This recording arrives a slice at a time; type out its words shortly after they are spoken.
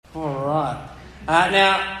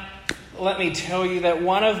Now, let me tell you that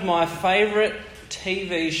one of my favourite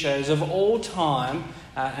TV shows of all time,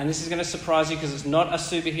 and this is going to surprise you because it's not a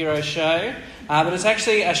superhero show, but it's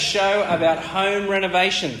actually a show about home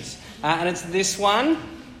renovations. And it's this one,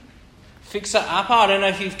 Fixer Upper. I don't know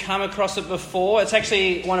if you've come across it before. It's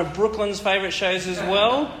actually one of Brooklyn's favourite shows as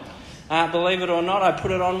well. Believe it or not, I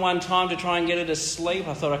put it on one time to try and get her to sleep.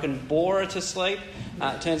 I thought I could bore her to sleep.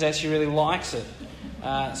 It turns out she really likes it.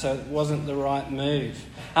 So it wasn't the right move.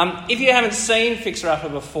 If you haven't seen Fixer Upper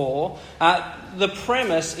before, the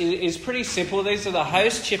premise is pretty simple. These are the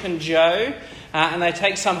hosts, Chip and Joe, and they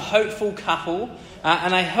take some hopeful couple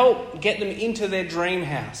and they help get them into their dream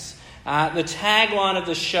house. The tagline of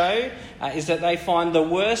the show is that they find the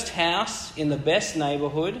worst house in the best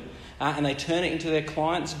neighbourhood and they turn it into their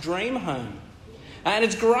client's dream home. And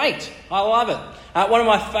it's great. I love it. One of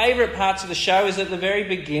my favourite parts of the show is at the very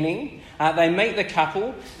beginning. They meet the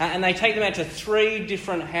couple and they take them out to 3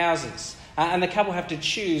 different houses. And the couple have to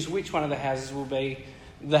choose which one of the houses will be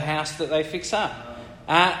the house that they fix up.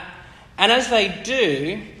 And as they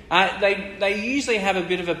do, they usually have a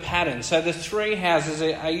bit of a pattern. So the 3 houses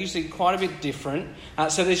are usually quite a bit different.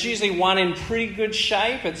 So there's usually one in pretty good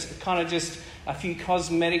shape. It's kind of just a few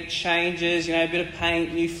cosmetic changes, a bit of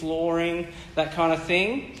paint, new flooring, that kind of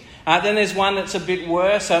thing. Then there's one that's a bit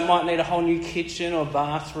worse, so it might need a whole new kitchen or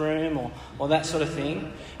bathroom or that sort of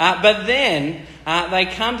thing. But then they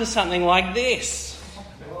come to something like this.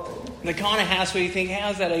 The kind of house where you think, how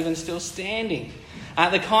is that even still standing?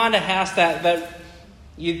 The kind of house that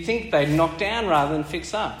you'd think they'd knock down rather than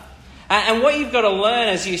fix up. And what you've got to learn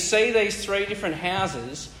as you see these 3 different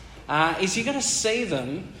houses is you've got to see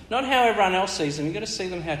them, not how everyone else sees them, you've got to see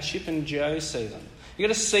them how Chip and Joe see them. You've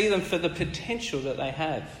got to see them for the potential that they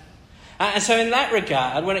have. And so in that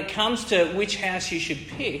regard, when it comes to which house you should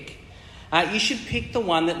pick the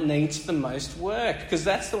one that needs the most work, because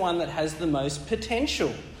that's the one that has the most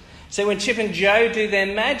potential. So when Chip and Joe do their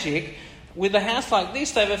magic, with a house like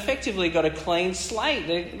this, they've effectively got a clean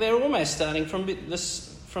slate. They're almost starting from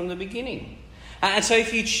the beginning. And so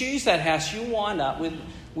if you choose that house, you'll wind up with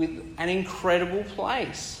an incredible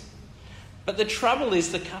place. But the trouble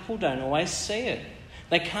is the couple don't always see it.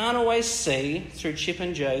 They can't always see through Chip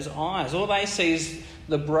and Joe's eyes. All they see is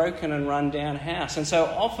the broken and run-down house. And so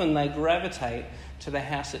often they gravitate to the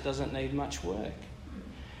house that doesn't need much work.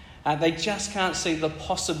 They just can't see the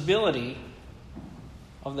possibility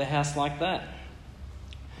of the house like that.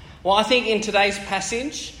 Well, I think in today's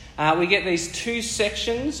passage, we get these 2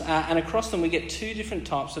 sections, and across them we get 2 different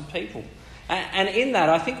types of people. And in that,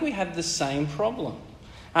 I think we have the same problem.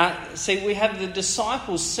 We have the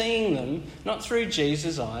disciples seeing them, not through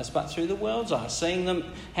Jesus' eyes, but through the world's eyes, seeing them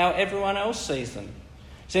how everyone else sees them.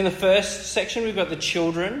 So in the first section, we've got the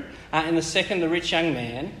children, in the second, the rich young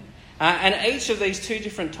man. And each of these 2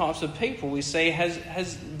 different types of people we see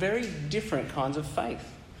has very different kinds of faith.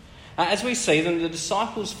 As we see them, the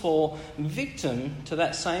disciples fall victim to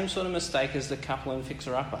that same sort of mistake as the couple in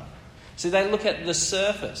Fixer Upper. So they look at the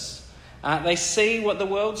surface. They see what the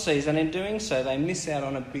world sees, and in doing so, they miss out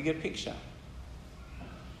on a bigger picture.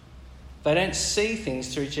 They don't see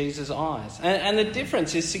things through Jesus' eyes. And the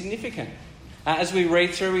difference is significant. As we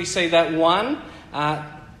read through, we see that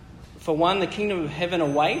for one, the kingdom of heaven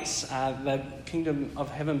awaits. The kingdom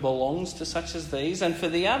of heaven belongs to such as these. And for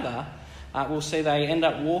the other, we'll see they end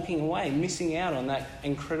up walking away, missing out on that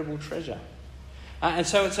incredible treasure. And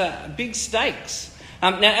so it's big stakes.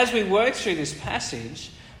 Now, as we work through this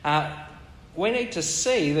passage, we need to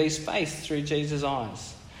see these faiths through Jesus'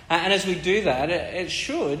 eyes. And as we do that, it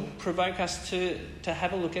should provoke us to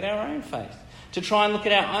have a look at our own faith, to try and look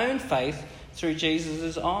at our own faith through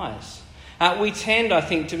Jesus' eyes. We tend, I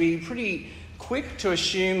think, to be pretty quick to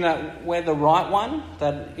assume that we're the right one,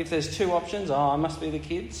 that if there's 2 options, I must be the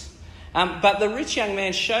kids. But the rich young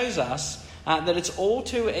man shows us that it's all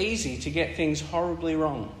too easy to get things horribly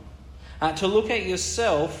wrong, to look at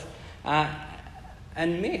yourself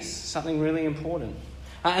and miss something really important.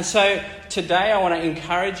 And so today I want to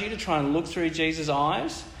encourage you to try and look through Jesus'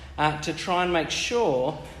 eyes, to try and make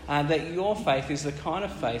sure that your faith is the kind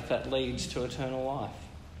of faith that leads to eternal life.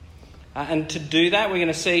 And to do that, we're going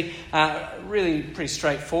to see really pretty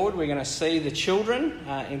straightforward. We're going to see the children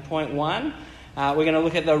in point 1. We're going to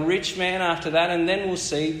look at the rich man after that, and then we'll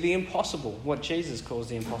see the impossible, what Jesus calls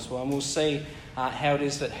the impossible, and we'll see how it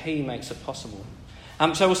is that he makes it possible.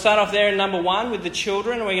 So we'll start off there in number 1 with the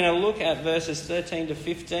children. We're going to look at verses 13 to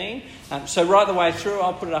 15. So right the way through,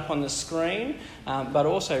 I'll put it up on the screen, but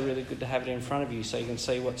also really good to have it in front of you so you can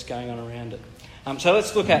see what's going on around it. So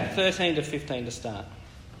let's look at 13 to 15 to start.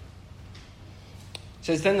 It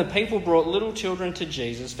says, then the people brought little children to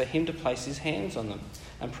Jesus for him to place his hands on them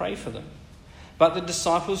and pray for them. But the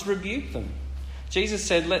disciples rebuked them. Jesus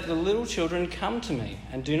said, let the little children come to me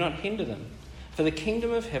and do not hinder them, for the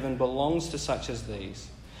kingdom of heaven belongs to such as these.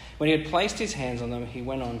 When he had placed his hands on them, he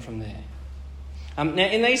went on from there. Now,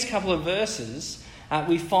 in these couple of verses,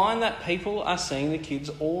 we find that people are seeing the kids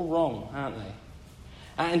all wrong, aren't they?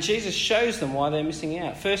 And Jesus shows them why they're missing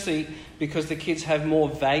out. Firstly, because the kids have more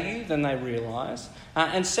value than they realise.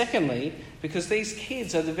 And secondly, because these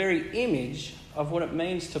kids are the very image of what it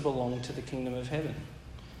means to belong to the kingdom of heaven.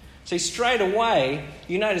 See, straight away,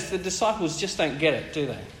 you notice the disciples just don't get it, do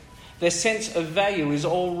they? Their sense of value is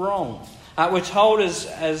all wrong. We're told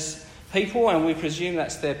as people, and we presume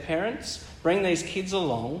that's their parents, bring these kids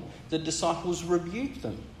along, the disciples rebuke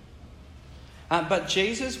them. But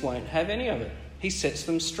Jesus won't have any of it. He sets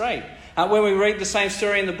them straight. When we read the same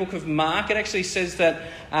story in the book of Mark, it actually says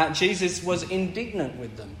that Jesus was indignant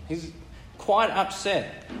with them. He's quite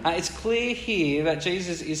upset. It's clear here that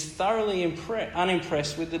Jesus is thoroughly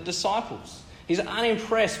unimpressed with the disciples. He's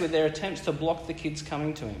unimpressed with their attempts to block the kids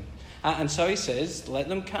coming to him. And so he says, let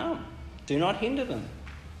them come. Do not hinder them.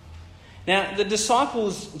 Now, the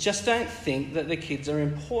disciples just don't think that the kids are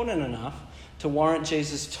important enough to warrant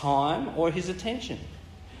Jesus' time or his attention.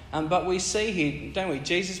 But we see here, don't we,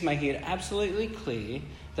 Jesus making it absolutely clear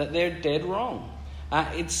that they're dead wrong.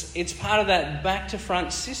 It's part of that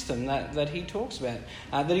back-to-front system that he talks about,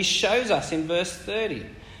 that he shows us in verse 30,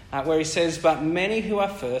 where he says, but many who are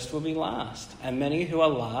first will be last, and many who are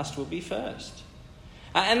last will be first.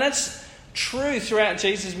 And that's true throughout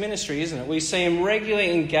Jesus' ministry, isn't it? We see him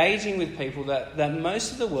regularly engaging with people that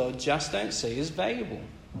most of the world just don't see as valuable.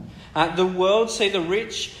 The world see the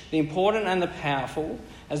rich, the important and the powerful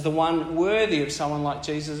as the one worthy of someone like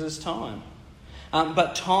Jesus' time.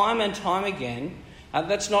 But time and time again,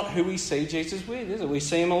 that's not who we see Jesus with, is it? We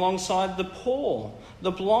see him alongside the poor,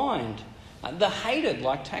 the blind, the hated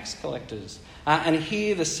like tax collectors, and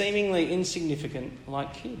here the seemingly insignificant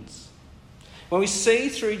like kids. When we see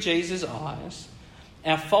through Jesus' eyes,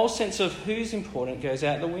 our false sense of who's important goes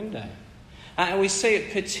out the window. And we see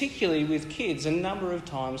it particularly with kids a number of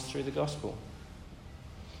times through the gospel.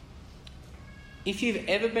 If you've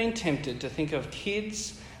ever been tempted to think of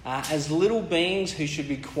kids as little beings who should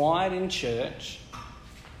be quiet in church,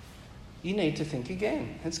 you need to think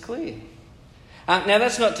again. It's clear. Now,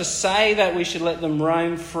 that's not to say that we should let them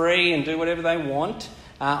roam free and do whatever they want.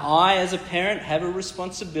 I, as a parent, have a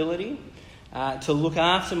responsibility to look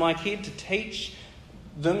after my kid, to teach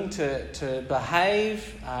them to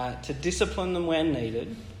behave, to discipline them where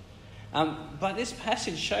needed. But this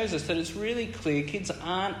passage shows us that it's really clear kids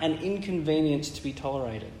aren't an inconvenience to be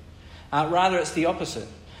tolerated. Rather, it's the opposite.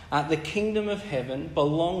 The kingdom of heaven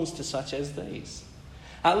belongs to such as these.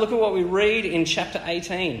 Look at what we read in chapter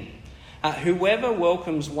 18. Whoever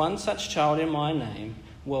welcomes one such child in my name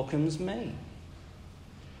welcomes me.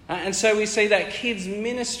 And so we see that kids'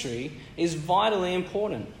 ministry is vitally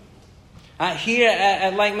important. Here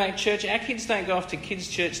at Lake Mac Church, our kids don't go off to kids'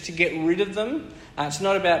 church to get rid of them. It's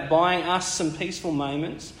not about buying us some peaceful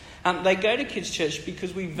moments. They go to kids' church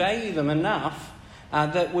because we value them enough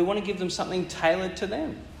that we want to give them something tailored to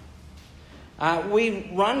them.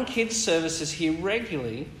 We run kids' services here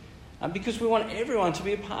regularly because we want everyone to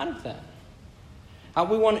be a part of that.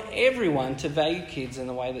 We want everyone to value kids in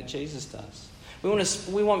the way that Jesus does.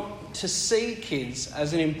 We want to see kids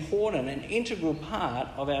as an important and integral part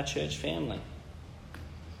of our church family.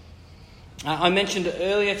 I mentioned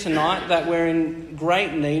earlier tonight that we're in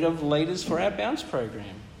great need of leaders for our Bounce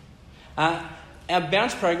program. Our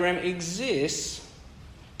Bounce program exists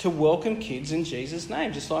to welcome kids in Jesus'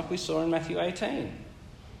 name, just like we saw in Matthew 18.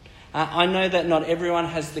 I know that not everyone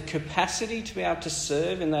has the capacity to be able to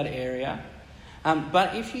serve in that area,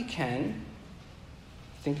 but if you can,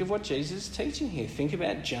 think of what Jesus is teaching here. Think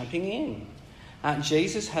about jumping in.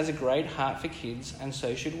 Jesus has a great heart for kids, and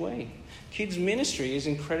so should we. Kids' ministry is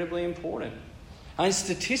incredibly important. I mean,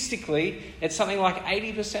 statistically, it's something like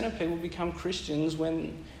 80% of people become Christians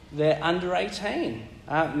when they're under 18.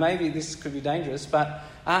 Maybe this could be dangerous, but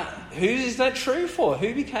who is that true for?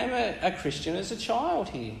 Who became a Christian as a child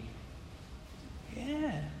here?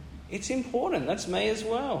 Yeah, it's important. That's me as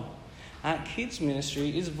well. Kids'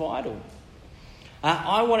 ministry is vital.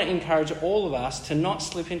 I want to encourage all of us to not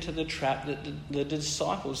slip into the trap that the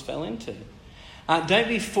disciples fell into. Don't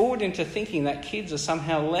be fooled into thinking that kids are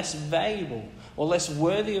somehow less valuable or less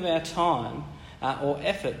worthy of our time or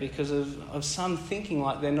effort because of some thinking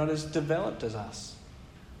like they're not as developed as us.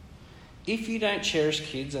 If you don't cherish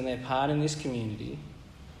kids and their part in this community,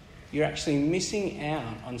 you're actually missing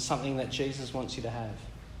out on something that Jesus wants you to have.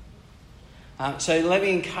 So let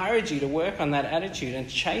me encourage you to work on that attitude and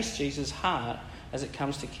chase Jesus' heart as it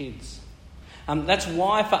comes to kids. That's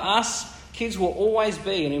why for us, kids will always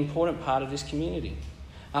be an important part of this community.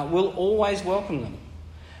 We'll always welcome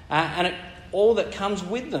them. All that comes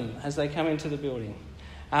with them as they come into the building.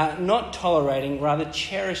 Not tolerating, rather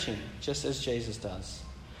cherishing, just as Jesus does.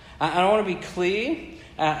 And I want to be clear,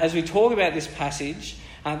 as we talk about this passage,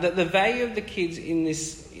 that the value of the kids in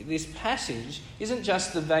this passage isn't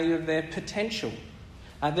just the value of their potential.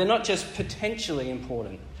 They're not just potentially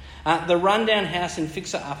important. The rundown house in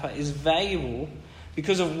Fixer Upper is valuable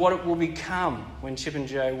because of what it will become when Chip and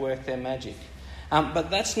Jo work their magic. But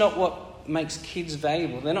that's not what makes kids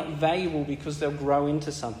valuable. They're not valuable because they'll grow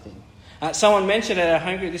into something. Someone mentioned at our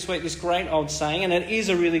home group this week this great old saying, and it is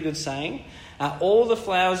a really good saying, all the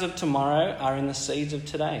flowers of tomorrow are in the seeds of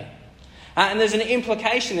today. And there's an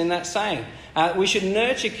implication in that saying. We should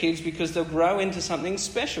nurture kids because they'll grow into something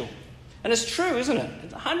special. And it's true, isn't it?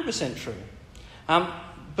 It's 100% true.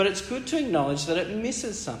 But it's good to acknowledge that it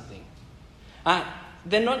misses something.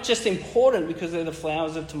 They're not just important because they're the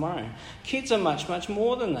flowers of tomorrow. Kids are much, much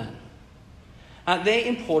more than that. They're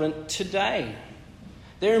important today.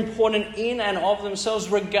 They're important in and of themselves,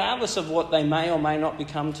 regardless of what they may or may not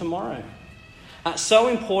become tomorrow. So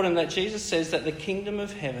important that Jesus says that the kingdom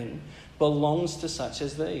of heaven belongs to such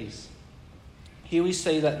as these. Here we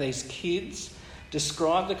see that these kids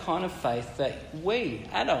describe the kind of faith that we,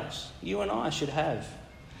 adults, you and I, should have.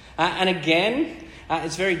 And again,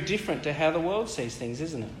 it's very different to how the world sees things,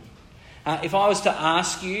 isn't it? If I was to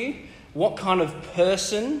ask you, what kind of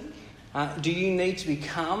person do you need to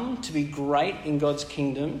become to be great in God's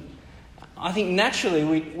kingdom? I think naturally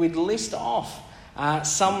we'd list off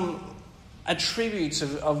some attributes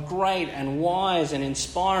of great and wise and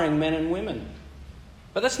inspiring men and women.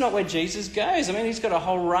 But that's not where Jesus goes. I mean, he's got a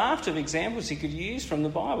whole raft of examples he could use from the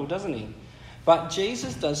Bible, doesn't he? But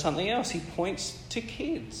Jesus does something else. He points to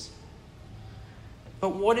kids. But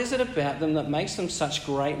what is it about them that makes them such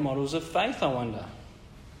great models of faith, I wonder?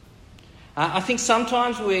 I think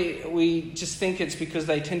sometimes we just think it's because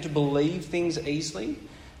they tend to believe things easily.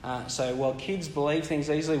 So while kids believe things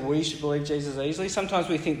easily, we should believe Jesus easily. Sometimes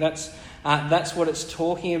we think that's what it's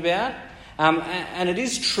talking about. And it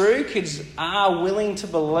is true, kids are willing to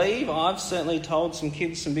believe. I've certainly told some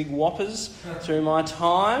kids some big whoppers through my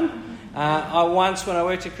time. I once, when I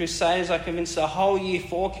worked at Crusaders, I convinced a whole Year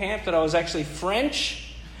 4 camp that I was actually French.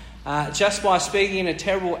 Just by speaking in a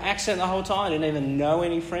terrible accent the whole time. I didn't even know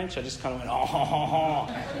any French. I just kind of went,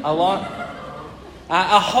 a lot.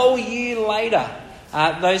 A whole year later,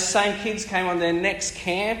 those same kids came on their next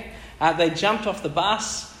camp. They jumped off the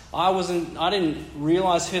bus. I didn't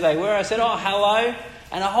realise who they were. I said, "Oh, hello,"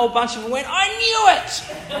 and a whole bunch of them went, "I knew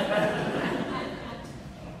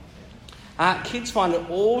it." Kids find it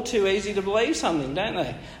all too easy to believe something, don't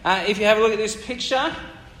they? If you have a look at this picture,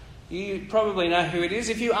 you probably know who it is.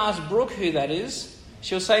 If you ask Brooke who that is,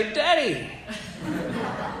 she'll say, "Daddy."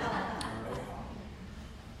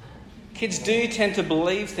 Kids do tend to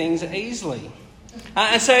believe things easily.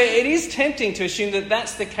 And so it is tempting to assume that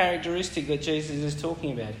that's the characteristic that Jesus is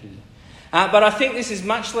talking about here. But I think this is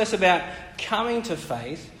much less about coming to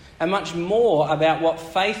faith and much more about what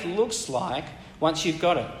faith looks like once you've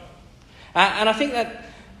got it. And I think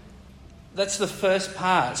that's the first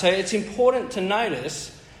part. So it's important to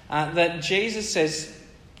notice that Jesus says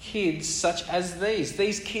kids such as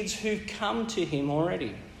these kids who've come to him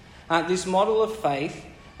already. This model of faith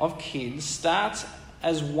of kids starts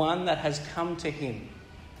as one that has come to him.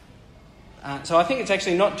 So I think it's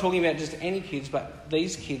actually not talking about just any kids, but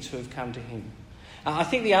these kids who have come to him. I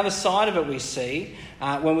think the other side of it we see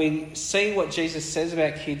when we see what Jesus says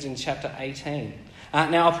about kids in chapter 18.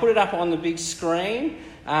 Now I'll put it up on the big screen.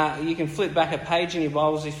 You can flip back a page in your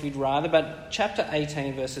Bibles if you'd rather, but chapter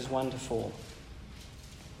 18 verses 1 to 4.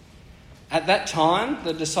 At that time,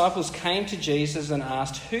 the disciples came to Jesus and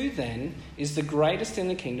asked, "Who then is the greatest in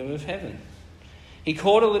the kingdom of heaven?" He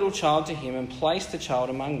called a little child to him and placed the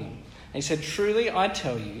child among them. And he said, "Truly I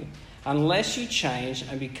tell you, unless you change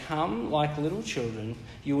and become like little children,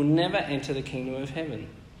 you will never enter the kingdom of heaven.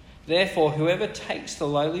 Therefore, whoever takes the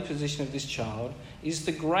lowly position of this child is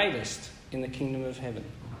the greatest in the kingdom of heaven."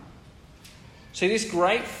 See, this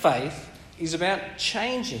great faith is about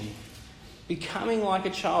changing, becoming like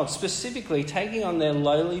a child, specifically taking on their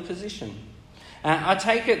lowly position. I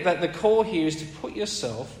take it that the call here is to put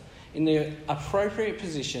yourself in the appropriate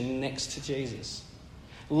position next to Jesus.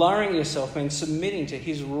 Lowering yourself means submitting to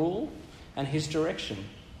his rule and his direction.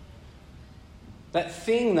 That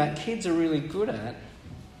thing that kids are really good at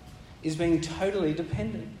is being totally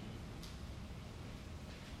dependent.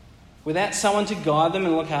 Without someone to guide them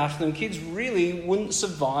and look after them, kids really wouldn't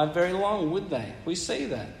survive very long, would they? We see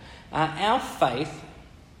that. Our faith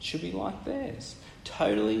should be like theirs,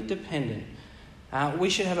 totally dependent. We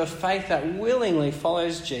should have a faith that willingly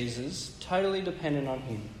follows Jesus, totally dependent on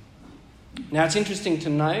him. Now, it's interesting to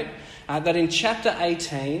note that in chapter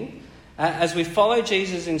 18, as we follow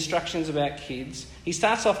Jesus' instructions about kids, he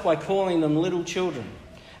starts off by calling them little children.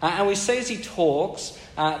 And we see as he talks,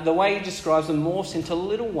 the way he describes them morphs into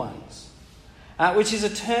little ones, which is a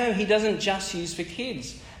term he doesn't just use for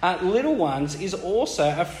kids. Little ones is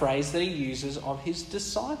also a phrase that he uses of his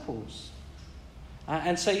disciples.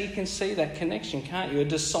 And so you can see that connection, can't you? A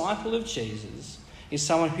disciple of Jesus is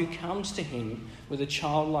someone who comes to him with a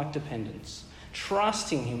childlike dependence,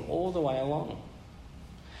 trusting him all the way along.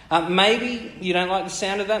 Maybe you don't like the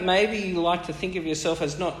sound of that. Maybe you like to think of yourself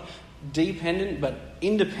as not dependent but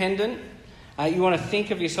independent. You want to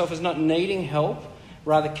think of yourself as not needing help,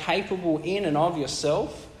 rather capable in and of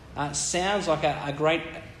yourself. Sounds like a great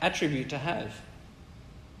attribute to have.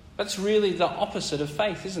 That's really the opposite of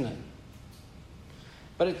faith, isn't it?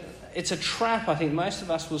 But it's a trap I think most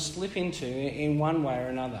of us will slip into in one way or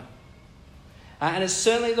another. And it's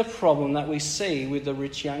certainly the problem that we see with the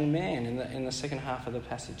rich young man in the second half of the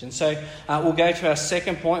passage. And so we'll go to our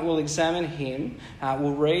second point. We'll examine him.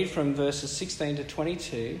 We'll read from verses 16 to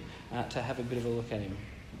 22 to have a bit of a look at him.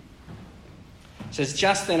 It says,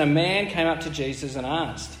 "Just then a man came up to Jesus and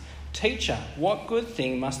asked, 'Teacher, what good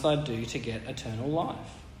thing must I do to get eternal life?'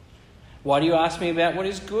 'Why do you ask me about what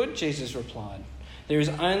is good?' Jesus replied. 'There is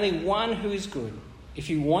only one who is good. If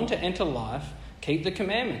you want to enter life, keep the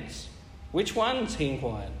commandments.' 'Which ones?' he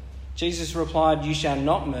inquired. Jesus replied, 'You shall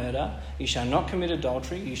not murder, you shall not commit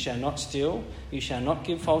adultery, you shall not steal, you shall not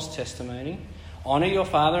give false testimony, honour your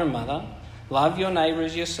father and mother, love your neighbour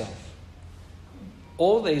as yourself.'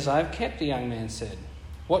 'All these I have kept,' the young man said.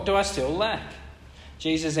 'What do I still lack?'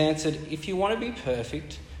 Jesus answered, 'If you want to be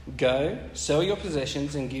perfect, go, sell your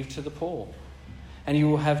possessions and give to the poor, and you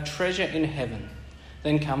will have treasure in heaven.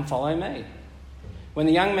 Then come follow me.' When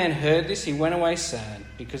the young man heard this, he went away sad,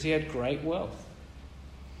 because he had great wealth."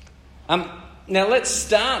 Now let's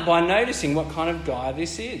start by noticing what kind of guy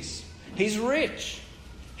this is. He's rich.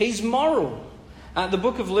 He's moral. The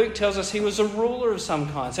book of Luke tells us he was a ruler of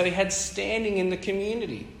some kind, so he had standing in the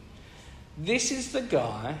community. This is the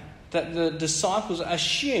guy that the disciples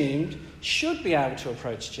assumed should be able to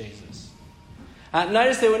approach Jesus.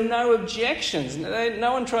 Notice there were no objections.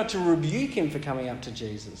 No one tried to rebuke him for coming up to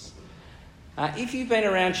Jesus. If you've been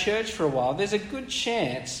around church for a while, there's a good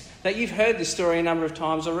chance that you've heard this story a number of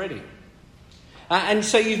times already. And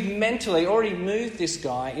so you've mentally already moved this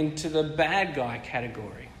guy into the bad guy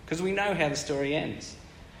category, because we know how the story ends.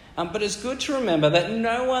 But it's good to remember that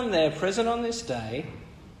no one there present on this day,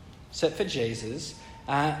 except for Jesus,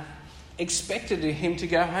 expected him to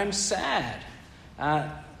go home sad.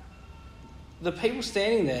 The people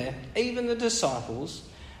standing there, even the disciples,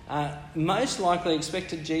 most likely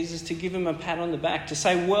expected Jesus to give him a pat on the back, to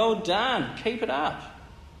say, "Well done, keep it up."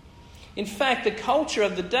 In fact, the culture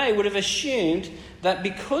of the day would have assumed that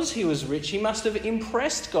because he was rich, he must have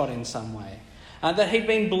impressed God in some way, that he'd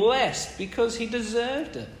been blessed because he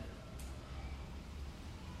deserved it.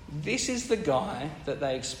 This is the guy that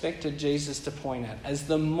they expected Jesus to point at as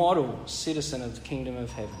the model citizen of the kingdom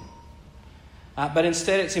of heaven. But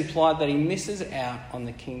instead it's implied that he misses out on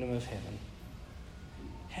the kingdom of heaven.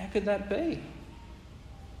 How could that be?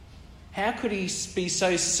 How could he be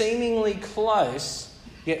so seemingly close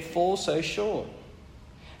yet fall so short?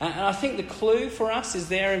 And I think the clue for us is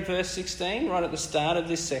there in verse 16, right at the start of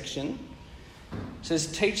this section. It says,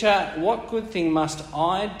 "Teacher, what good thing must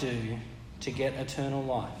I do to get eternal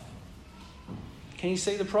life?" Can you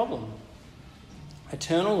see the problem?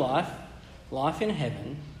 Eternal life, life in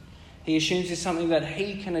heaven, he assumes is something that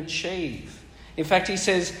he can achieve. In fact, he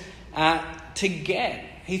says to get.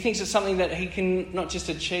 He thinks it's something that he can not just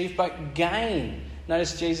achieve but gain.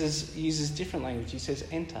 Notice Jesus uses different language. He says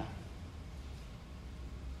enter.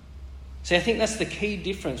 See, I think that's the key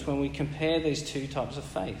difference when we compare these two types of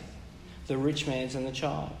faith, the rich man's and the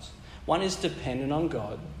child's. One is dependent on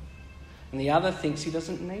God, and the other thinks he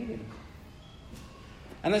doesn't need him.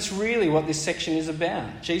 And that's really what this section is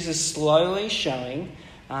about. Jesus slowly showing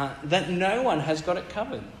that no one has got it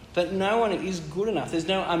covered, that no one is good enough. There's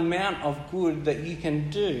no amount of good that you can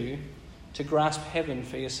do to grasp heaven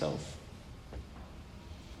for yourself.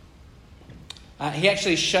 He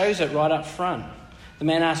actually shows it right up front. The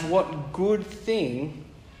man asks, "What good thing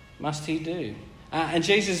must he do?" And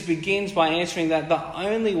Jesus begins by answering that the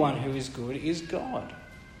only one who is good is God.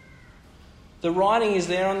 The writing is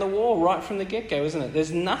there on the wall right from the get-go, isn't it?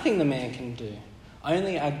 There's nothing the man can do.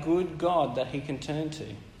 only a good God that he can turn to.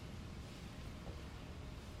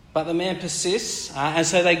 But the man persists, and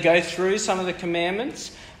so they go through some of the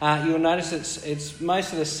commandments. You'll notice it's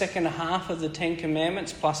most of the second half of the 10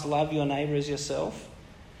 Commandments, plus love your neighbour as yourself.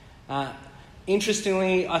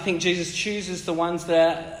 Interestingly, I think Jesus chooses the ones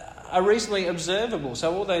that are reasonably observable.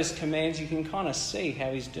 So all those commands, you can kind of see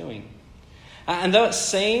how he's doing. And though it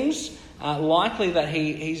seems likely that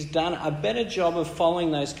he's done a better job of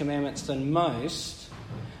following those commandments than most,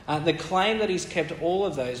 the claim that he's kept all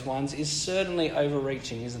of those ones is certainly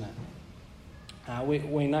overreaching, isn't it?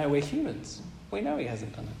 We know we're humans. We know he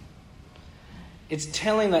hasn't done it. It's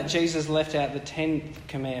telling that Jesus left out the 10th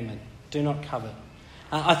commandment, do not covet.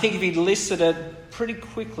 I think if he'd listed it pretty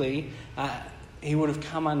quickly, he would have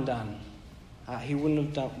come undone. He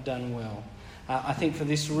wouldn't have done well. I think for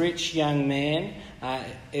this rich young man,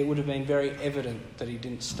 it would have been very evident that he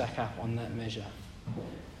didn't stack up on that measure.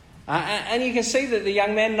 And you can see that the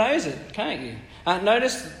young man knows it, can't you?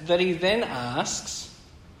 Notice that he then asks,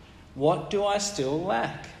 what do I still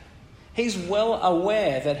lack? He's well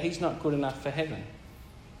aware that he's not good enough for heaven.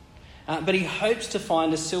 But he hopes to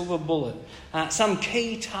find a silver bullet, some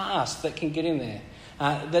key task that can get him there,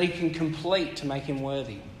 that he can complete to make him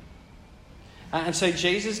worthy. And so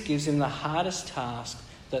Jesus gives him the hardest task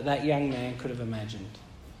that young man could have imagined.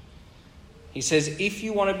 He says, if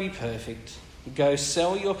you want to be perfect, go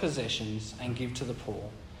sell your possessions and give to the poor,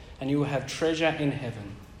 and you will have treasure in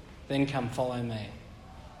heaven. Then come follow me.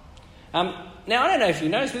 Now, I don't know if you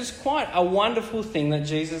noticed, but it's quite a wonderful thing that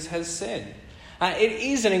Jesus has said. It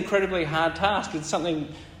is an incredibly hard task. It's something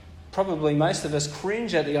probably most of us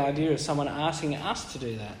cringe at the idea of someone asking us to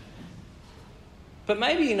do that. But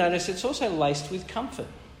maybe you notice it's also laced with comfort.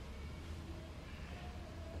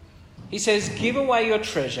 He says, give away your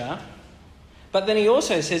treasure, but then he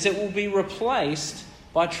also says it will be replaced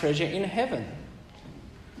by treasure in heaven.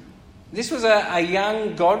 This was a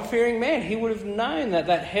young, God-fearing man. He would have known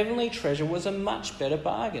that heavenly treasure was a much better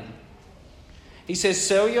bargain. He says,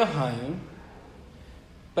 sell your home,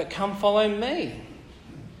 but come follow me.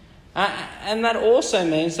 And that also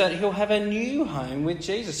means that he'll have a new home with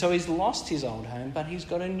Jesus. So he's lost his old home, but he's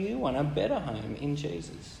got a new one, a better home in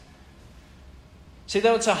Jesus. See,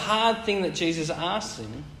 though it's a hard thing that Jesus asks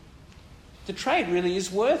him, the trade really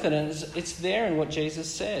is worth it, and it's there in what Jesus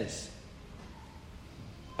says.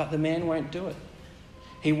 But the man won't do it.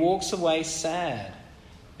 He walks away sad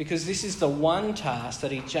because this is the one task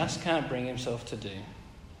that he just can't bring himself to do.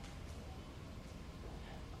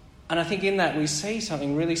 And I think in that we see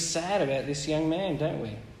something really sad about this young man, don't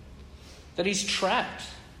we? That he's trapped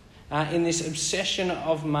in this obsession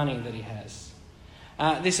of money that he has.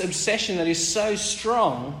 This obsession that is so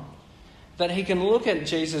strong that he can look at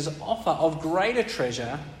Jesus' offer of greater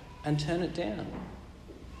treasure and turn it down.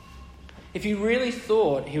 If he really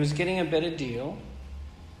thought he was getting a better deal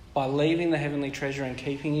by leaving the heavenly treasure and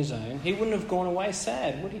keeping his own, he wouldn't have gone away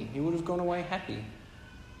sad, would he? He would have gone away happy.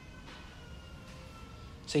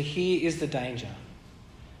 See, here is the danger.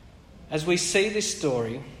 As we see this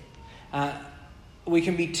story, we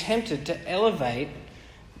can be tempted to elevate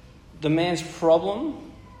the man's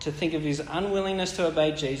problem, to think of his unwillingness to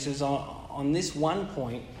obey Jesus on this one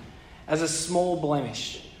point as a small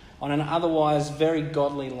blemish on an otherwise very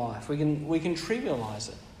godly life. We can trivialise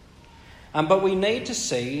it. But we need to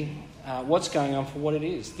see what's going on for what it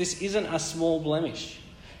is. This isn't a small blemish.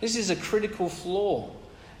 This is a critical flaw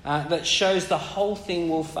that shows the whole thing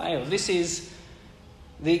will fail. This is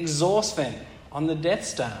the exhaust vent on the Death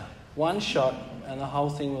Star. One shot and the whole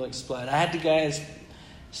thing will explode. I had to go as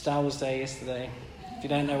Star Wars Day yesterday. If you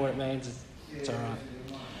don't know what it means, it's all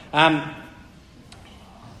right.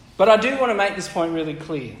 But I do want to make this point really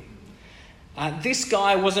clear. This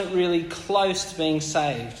guy wasn't really close to being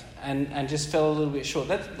saved and just fell a little bit short.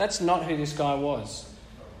 That's not who this guy was.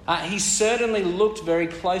 He certainly looked very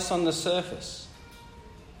close on the surface.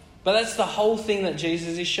 But that's the whole thing that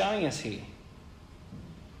Jesus is showing us here.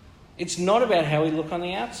 It's not about how we look on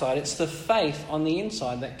the outside. It's the faith on the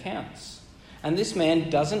inside that counts. And this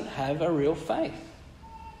man doesn't have a real faith.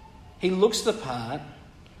 He looks the part,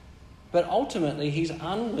 but ultimately he's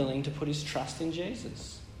unwilling to put his trust in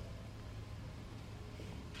Jesus.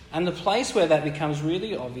 And the place where that becomes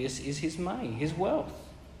really obvious is his money, his wealth.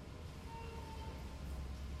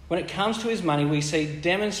 When it comes to his money, we see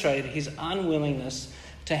demonstrated his unwillingness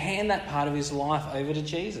to hand that part of his life over to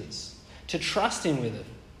Jesus, to trust him with it.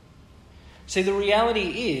 See, the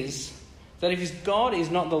reality is that if God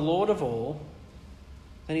is not the Lord of all,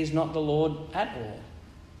 then he's not the Lord at all.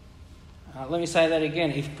 Let me say that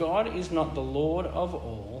again. If God is not the Lord of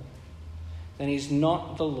all, then he's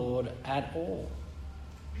not the Lord at all.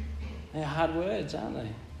 They're hard words, aren't they?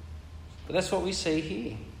 But that's what we see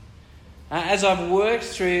here. As I've worked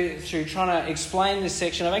through trying to explain this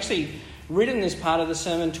section, I've actually written this part of the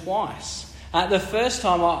sermon twice. The first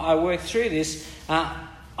time I worked through this,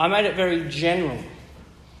 I made it very general,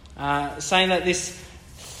 saying that this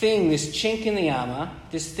thing, this chink in the armour,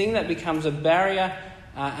 this thing that becomes a barrier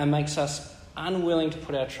and makes us unwilling to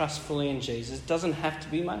put our trust fully in Jesus, doesn't have to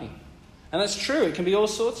be money. And that's true. It can be all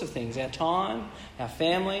sorts of things. Our time, our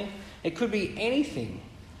family. It could be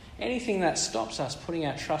anything that stops us putting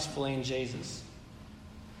our trust fully in Jesus.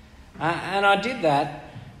 And I did that.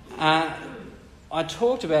 I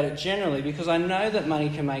talked about it generally because I know that money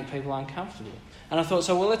can make people uncomfortable. And I thought,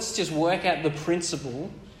 let's just work out the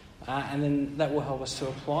principle and then that will help us to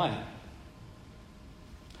apply it.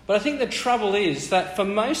 But I think the trouble is that for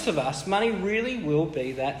most of us, money really will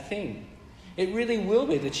be that thing. It really will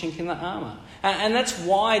be the chink in the armour. And that's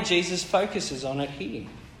why Jesus focuses on it here.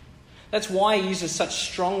 That's why he uses such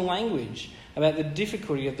strong language about the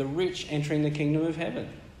difficulty of the rich entering the kingdom of heaven.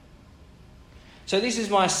 So this is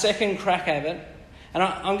my second crack at it. And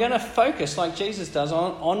I'm going to focus, like Jesus does,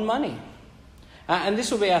 on money. And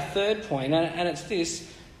this will be our third point, and it's this: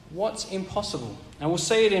 what's impossible? And we'll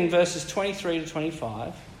see it in verses 23 to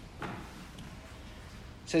 25. It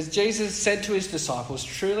says, Jesus said to his disciples,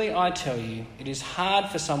 "Truly I tell you, it is hard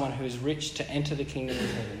for someone who is rich to enter the kingdom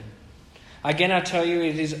of heaven. Again, I tell you,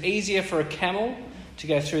 it is easier for a camel to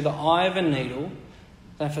go through the eye of a needle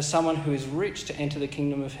than for someone who is rich to enter the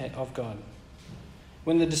kingdom of God."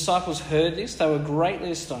 When the disciples heard this, they were greatly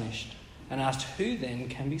astonished and asked, "Who then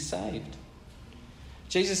can be saved?"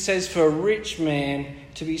 Jesus says for a rich man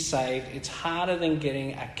to be saved, it's harder than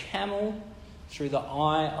getting a camel through the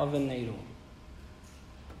eye of a needle.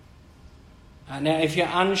 Now, if you're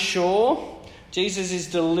unsure, Jesus is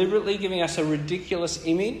deliberately giving us a ridiculous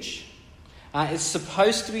image. It's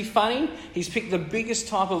supposed to be funny. He's picked the biggest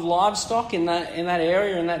type of livestock in that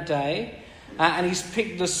area in that day. And he's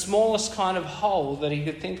picked the smallest kind of hole that he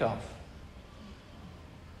could think of.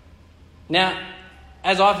 Now,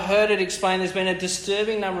 as I've heard it explained, there's been a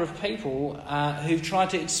disturbing number of people who've tried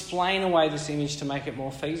to explain away this image to make it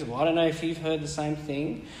more feasible. I don't know if you've heard the same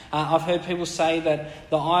thing. I've heard people say that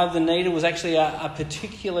the eye of the needle was actually a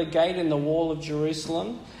particular gate in the wall of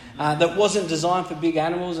Jerusalem that wasn't designed for big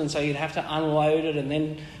animals, and so you'd have to unload it and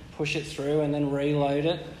then push it through and then reload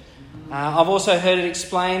it. I've also heard it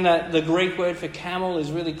explained that the Greek word for camel is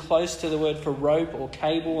really close to the word for rope or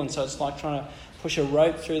cable, and so it's like trying to push a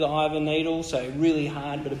rope through the eye of a needle, so really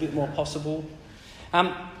hard but a bit more possible.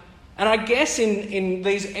 And I guess in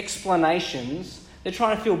these explanations, they're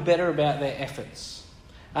trying to feel better about their efforts.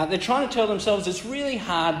 They're trying to tell themselves it's really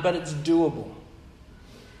hard, but it's doable.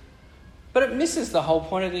 But it misses the whole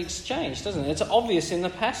point of the exchange, doesn't it? It's obvious in the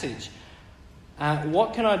passage.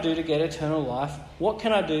 What can I do to get eternal life? What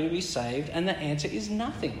can I do to be saved? And the answer is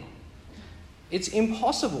nothing. It's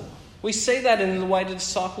impossible. We see that in the way the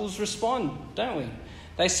disciples respond, don't we?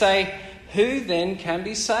 They say, "Who then can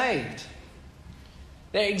be saved?"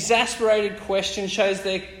 Their exasperated question shows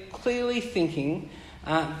they're clearly thinking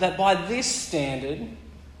that by this standard,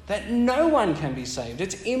 that no one can be saved.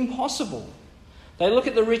 It's impossible. They look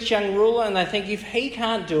at the rich young ruler and they think, if he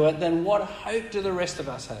can't do it, then what hope do the rest of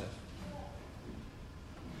us have?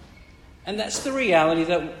 And that's the reality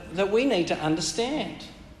that we need to understand.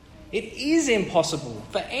 It is impossible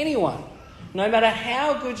for anyone, no matter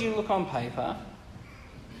how good you look on paper,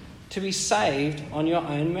 to be saved on your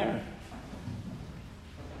own merit.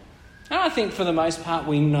 And I think for the most part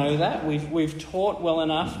we know that. We've taught well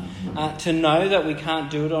enough to know that we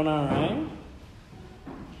can't do it on our own.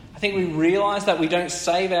 I think we realise that we don't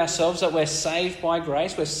save ourselves, that we're saved by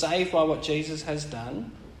grace, we're saved by what Jesus has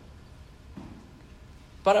done.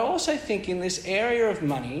 But I also think in this area of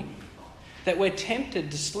money that we're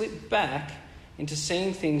tempted to slip back into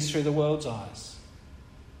seeing things through the world's eyes.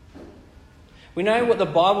 We know what the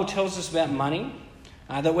Bible tells us about money,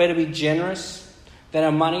 that we're to be generous, that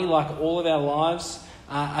our money, like all of our lives,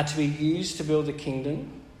 are to be used to build the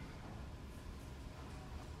kingdom.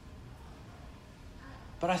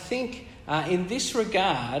 But I think in this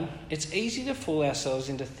regard, it's easy to fool ourselves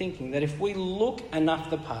into thinking that if we look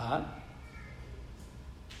enough the part,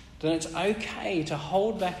 then it's okay to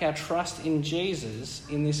hold back our trust in Jesus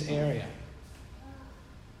in this area.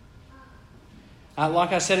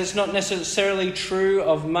 Like I said, it's not necessarily true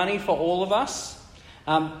of money for all of us,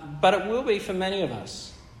 but it will be for many of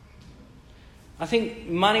us. I think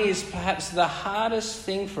money is perhaps the hardest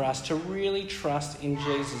thing for us to really trust in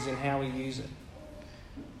Jesus in how we use it.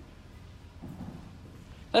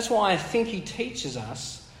 That's why I think he teaches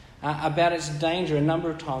us about its danger a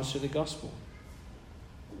number of times through the gospel.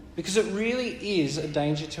 Because it really is a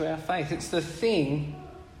danger to our faith. It's the thing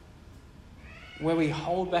where we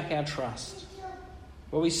hold back our trust,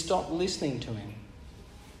 where we stop listening to him.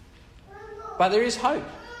 But there is hope.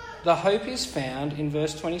 The hope is found in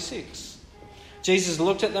verse 26. Jesus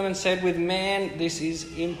looked at them and said, "With man this is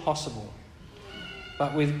impossible,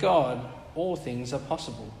 but with God all things are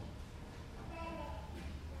possible."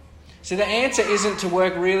 See, the answer isn't to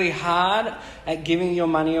work really hard at giving your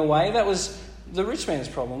money away. That was the rich man's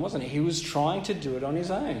problem, wasn't it? He was trying to do it on his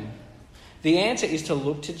own. The answer is to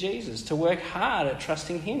look to Jesus, to work hard at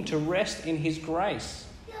trusting him, to rest in his grace,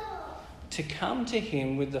 to come to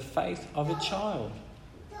him with the faith of a child.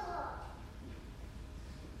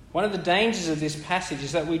 One of the dangers of this passage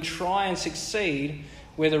is that we try and succeed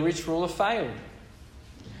where the rich ruler failed.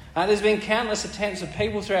 There's been countless attempts of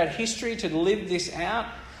people throughout history to live this out,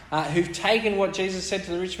 who've taken what Jesus said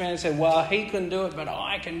to the rich man and said, "Well, he couldn't do it, but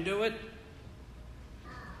I can do it."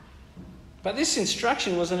 But this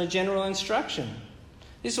instruction wasn't a general instruction.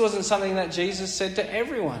 This wasn't something that Jesus said to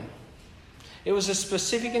everyone. It was a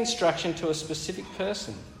specific instruction to a specific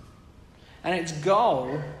person. And its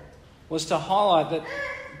goal was to highlight that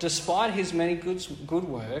despite his many good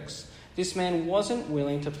works, this man wasn't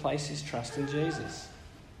willing to place his trust in Jesus.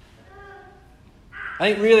 I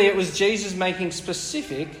think really it was Jesus making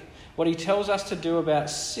specific what he tells us to do about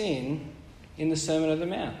sin in the Sermon on the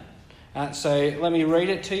Mount. So let me read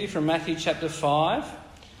it to you from Matthew chapter 5.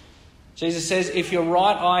 Jesus says, "If your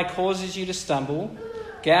right eye causes you to stumble,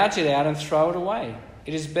 gouge it out and throw it away.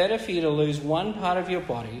 It is better for you to lose one part of your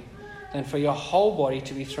body than for your whole body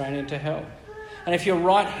to be thrown into hell. And if your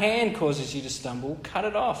right hand causes you to stumble, cut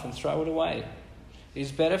it off and throw it away. It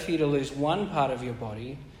is better for you to lose one part of your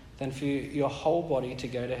body than for your whole body to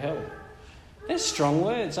go to hell." They're strong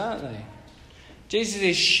words, aren't they? Jesus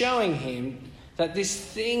is showing him that this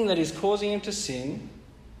thing that is causing him to sin,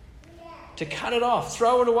 to cut it off,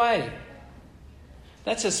 throw it away.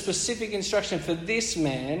 That's a specific instruction for this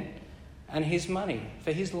man and his money,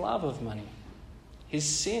 for his love of money, his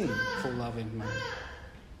sinful love of money.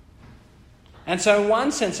 And so in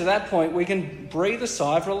one sense at that point we can breathe a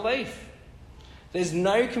sigh of relief. There's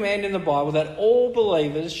no command in the Bible that all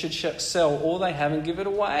believers should sell all they have and give it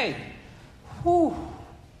away. Whew.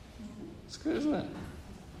 It's good, isn't it?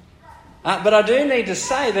 But I do need to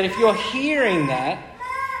say that if you're hearing that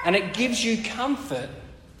and it gives you comfort,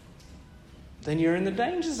 then you're in the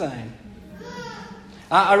danger zone.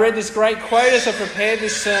 I read this great quote as I prepared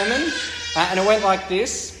this sermon, and it went like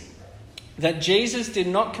this: that Jesus did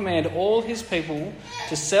not command all his people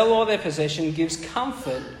to sell all their possession gives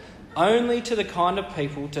comfort only to the kind of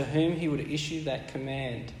people to whom he would issue that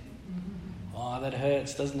command. Oh, that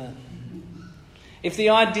hurts, doesn't it? If the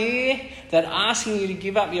idea that asking you to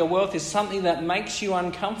give up your wealth is something that makes you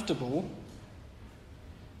uncomfortable,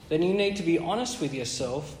 then you need to be honest with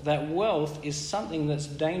yourself that wealth is something that's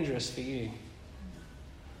dangerous for you.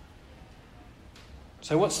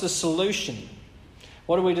 So what's the solution?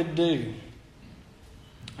 What are we to do?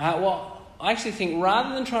 Well, I actually think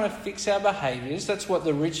rather than trying to fix our behaviours, that's what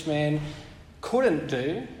the rich man couldn't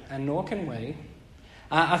do, and nor can we.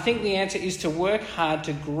 I think the answer is to work hard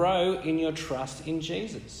to grow in your trust in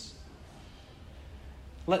Jesus.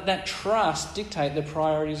 Let that trust dictate the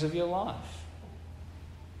priorities of your life.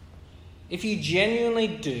 If you genuinely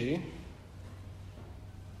do,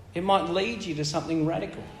 it might lead you to something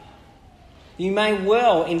radical. You may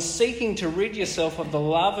well, in seeking to rid yourself of the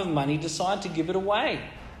love of money, decide to give it away.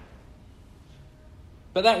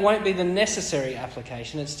 But that won't be the necessary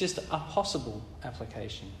application, it's just a possible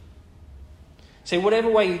application. See, whatever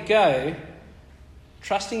way you go,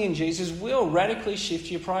 trusting in Jesus will radically shift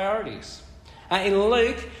your priorities. In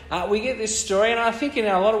Luke, we get this story, and I think in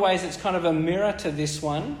a lot of ways it's kind of a mirror to this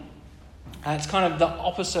one. It's kind of the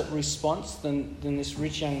opposite response than this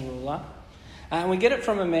rich young ruler. And we get it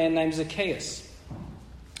from a man named Zacchaeus.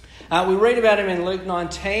 We read about him in Luke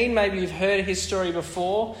 19. Maybe you've heard his story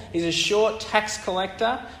before. He's a short tax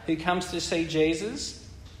collector who comes to see Jesus.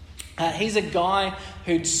 He's a guy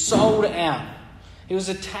who'd sold out. He was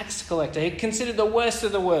a tax collector. He considered the worst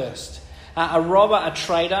of the worst. A robber, a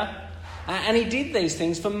traitor. And he did these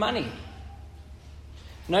things for money.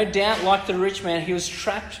 No doubt, like the rich man, he was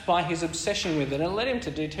trapped by his obsession with it and led him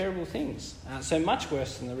to do terrible things. So much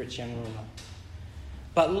worse than the rich young ruler.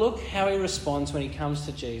 But look how he responds when he comes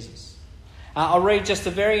to Jesus. I'll read just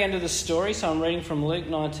the very end of the story. So I'm reading from Luke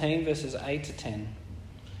 19, verses 8 to 10.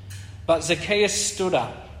 But Zacchaeus stood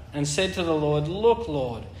up and said to the Lord, "Look,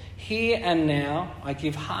 Lord, here and now I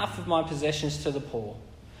give half of my possessions to the poor.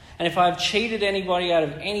 And if I have cheated anybody out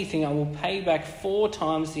of anything, I will pay back 4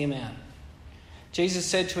 times the amount." Jesus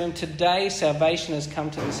said to him, "Today salvation has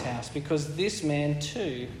come to this house, because this man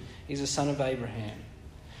too is a son of Abraham.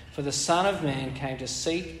 For the Son of Man came to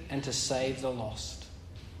seek and to save the lost."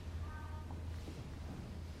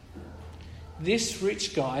 This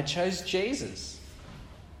rich guy chose Jesus.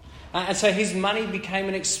 And so his money became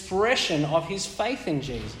an expression of his faith in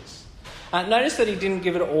Jesus. Notice that he didn't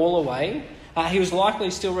give it all away. He was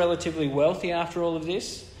likely still relatively wealthy after all of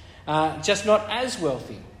this, just not as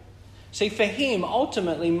wealthy. See, for him,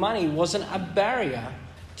 ultimately, money wasn't a barrier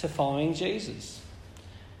to following Jesus.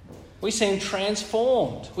 We see him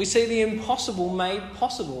transformed. We see the impossible made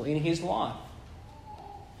possible in his life.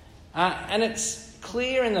 And it's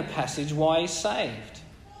clear in the passage why he's saved.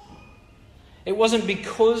 It wasn't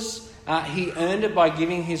because he earned it by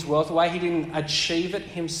giving his wealth away. He didn't achieve it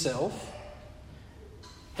himself.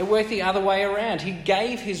 It worked the other way around. He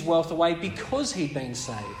gave his wealth away because he'd been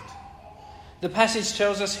saved. The passage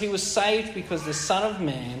tells us he was saved because the Son of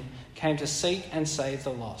Man came to seek and save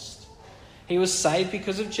the lost. He was saved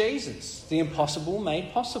because of Jesus, the impossible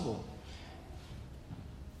made possible.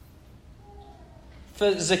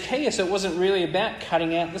 For Zacchaeus, it wasn't really about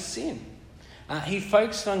cutting out the sin. He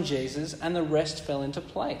focused on Jesus and the rest fell into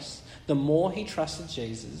place. The more he trusted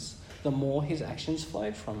Jesus, the more his actions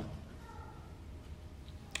flowed from it.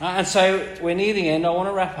 And so we're near the end. I want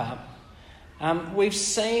to wrap up. We've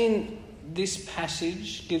seen this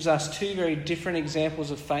passage gives us two very different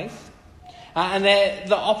examples of faith. And they're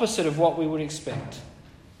the opposite of what we would expect.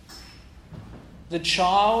 The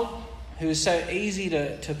child who is so easy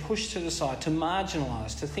to push to the side, to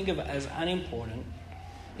marginalise, to think of it as unimportant,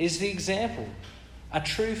 is the example. A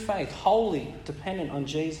true faith, wholly dependent on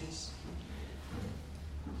Jesus.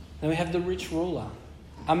 Then we have the rich ruler,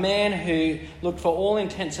 a man who looked for all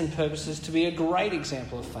intents and purposes to be a great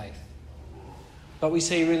example of faith. But we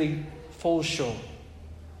see really falls short.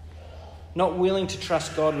 Not willing to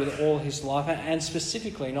trust God with all his life, and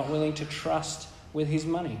specifically not willing to trust with his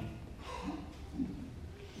money.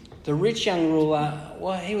 The rich young ruler,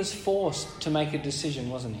 well, he was forced to make a decision,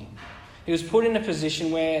 wasn't he? He was put in a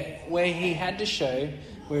position where he had to show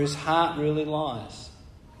where his heart really lies.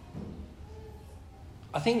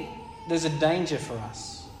 I think there's a danger for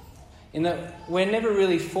us in that we're never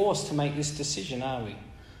really forced to make this decision, are we?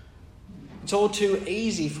 It's all too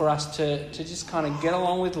easy for us to just kind of get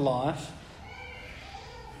along with life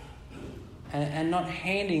and not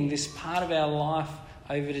handing this part of our life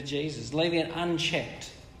over to Jesus, leaving it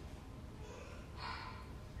unchecked.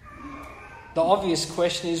 The obvious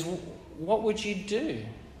question is, what would you do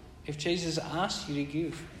if Jesus asked you to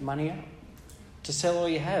give money up? To sell all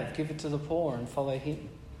you have, give it to the poor and follow him?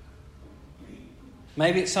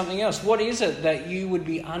 Maybe it's something else. What is it that you would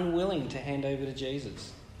be unwilling to hand over to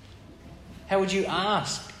Jesus? How would you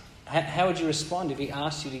ask? How would you respond if he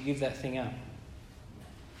asked you to give that thing up?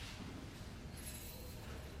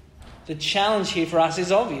 The challenge here for us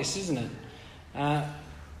is obvious, isn't it?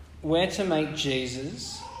 We're to make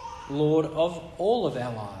Jesus Lord of all of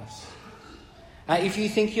our lives. If you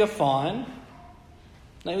think you're fine,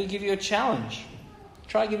 let me give you a challenge.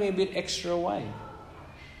 Try giving a bit extra away.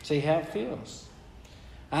 See how it feels.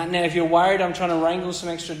 Now, if you're worried I'm trying to wrangle some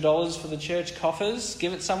extra dollars for the church coffers,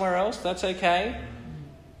 give it somewhere else. That's okay.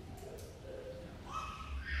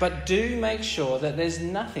 But do make sure that there's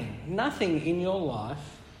nothing in your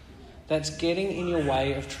life that's getting in your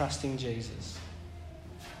way of trusting Jesus.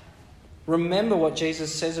 Remember what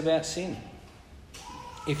Jesus says about sin.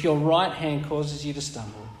 If your right hand causes you to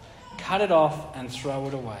stumble, cut it off and throw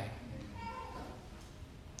it away.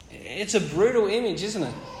 It's a brutal image, isn't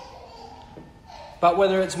it? But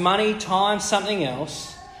whether it's money, time, something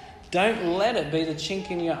else, don't let it be the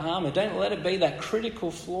chink in your armour. Don't let it be that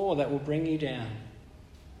critical flaw that will bring you down.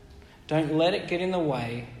 Don't let it get in the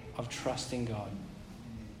way of trusting God.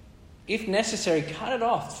 If necessary, cut it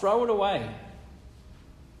off, throw it away.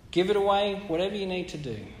 Give it away, whatever you need to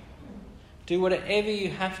do. Do whatever you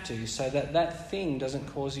have to so that that thing doesn't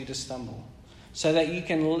cause you to stumble. So that you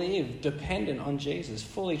can live dependent on Jesus,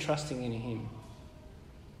 fully trusting in him.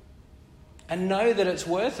 And know that it's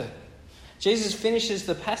worth it. Jesus finishes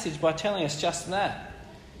the passage by telling us just that.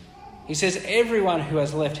 He says, everyone who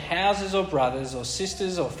has left houses or brothers or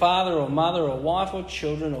sisters or father or mother or wife or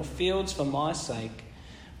children or fields for my sake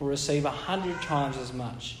will receive 100 times as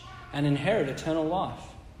much and inherit eternal life.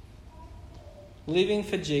 Living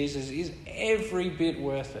for Jesus is every bit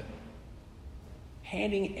worth it.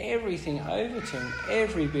 Handing everything over to him,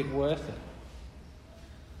 every bit worth it.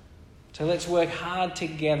 So let's work hard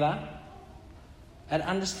together at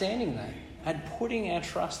understanding that, at putting our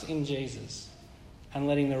trust in Jesus and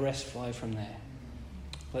letting the rest flow from there.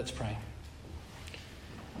 Let's pray.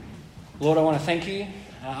 Lord, I want to thank you.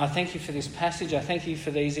 I thank you for this passage. I thank you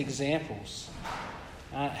for these examples.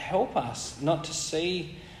 Help us not to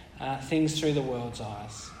see things through the world's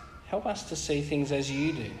eyes. Help us to see things as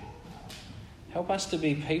you do. Help us to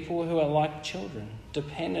be people who are like children,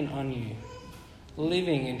 dependent on you,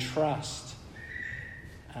 living in trust.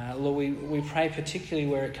 Lord, we pray particularly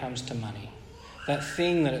where it comes to money, that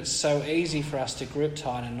thing that it's so easy for us to grip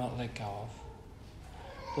tight and not let go of.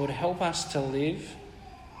 Lord, help us to live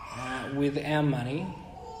with our money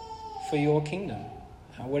for your kingdom,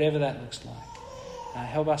 whatever that looks like.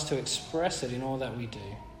 Help us to express it in all that we do.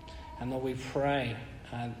 And Lord, we pray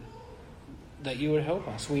that you would help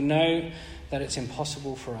us. We know that it's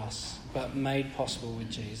impossible for us, but made possible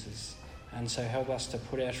with Jesus. And so help us to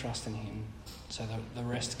put our trust in him so that the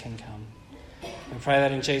rest can come. We pray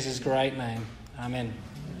that in Jesus' great name. Amen.